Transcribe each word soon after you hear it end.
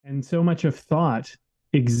And so much of thought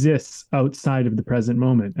exists outside of the present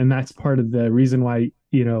moment. And that's part of the reason why,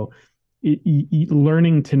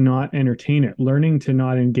 learning to not entertain it, learning to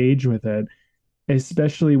not engage with it,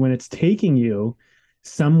 especially when it's taking you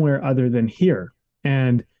somewhere other than here.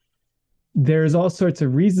 And there's all sorts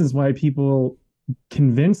of reasons why people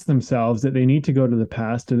convince themselves that they need to go to the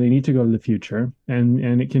past or they need to go to the future,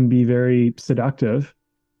 and it can be very seductive.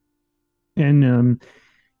 And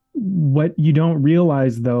what you don't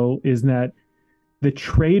realize, though, is that the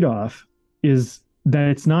trade-off is that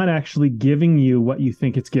it's not actually giving you what you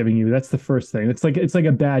think it's giving you. That's the first thing. It's like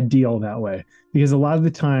a bad deal that way, because a lot of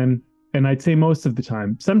the time, and I'd say most of the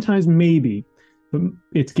time, sometimes maybe, but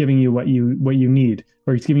it's giving you what you need,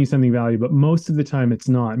 or it's giving you something valuable. But most of the time, it's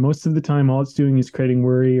not. Most of the time, all it's doing is creating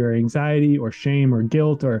worry or anxiety or shame or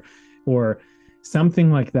guilt or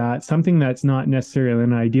something like that. Something that's not necessarily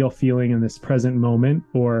an ideal feeling in this present moment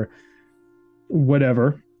or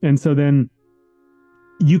whatever. And so then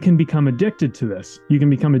you can become addicted to this. You can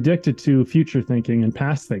become addicted to future thinking and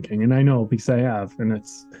past thinking. And I know, because I have, and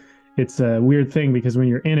it's a weird thing, because when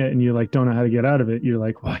you're in it and you like don't know how to get out of it, you're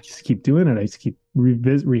like, well, I just keep doing it. I just keep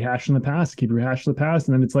rehashing the past.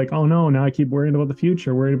 And then it's like, oh no, now I keep worrying about the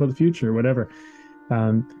future, whatever.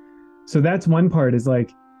 So that's one part, is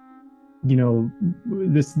like,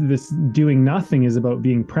 this doing nothing is about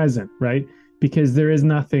being present, right? Because there is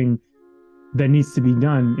nothing that needs to be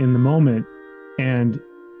done in the moment and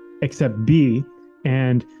except be.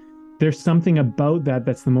 And there's something about that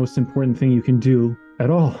that's the most important thing you can do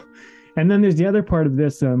at all. And then there's the other part of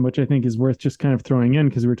this, which I think is worth just kind of throwing in,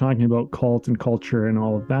 because we're talking about cult and culture and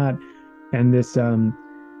all of that. And this,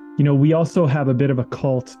 we also have a bit of a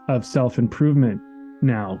cult of self-improvement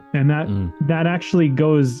now. And that actually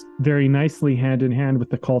goes very nicely hand in hand with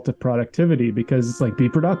the cult of productivity, because it's like, be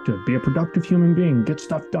productive, be a productive human being, get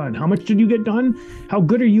stuff done. How much did you get done? How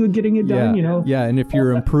good are you at getting it done? Yeah. And if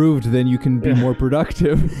you're improved, then you can be more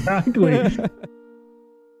productive. Exactly.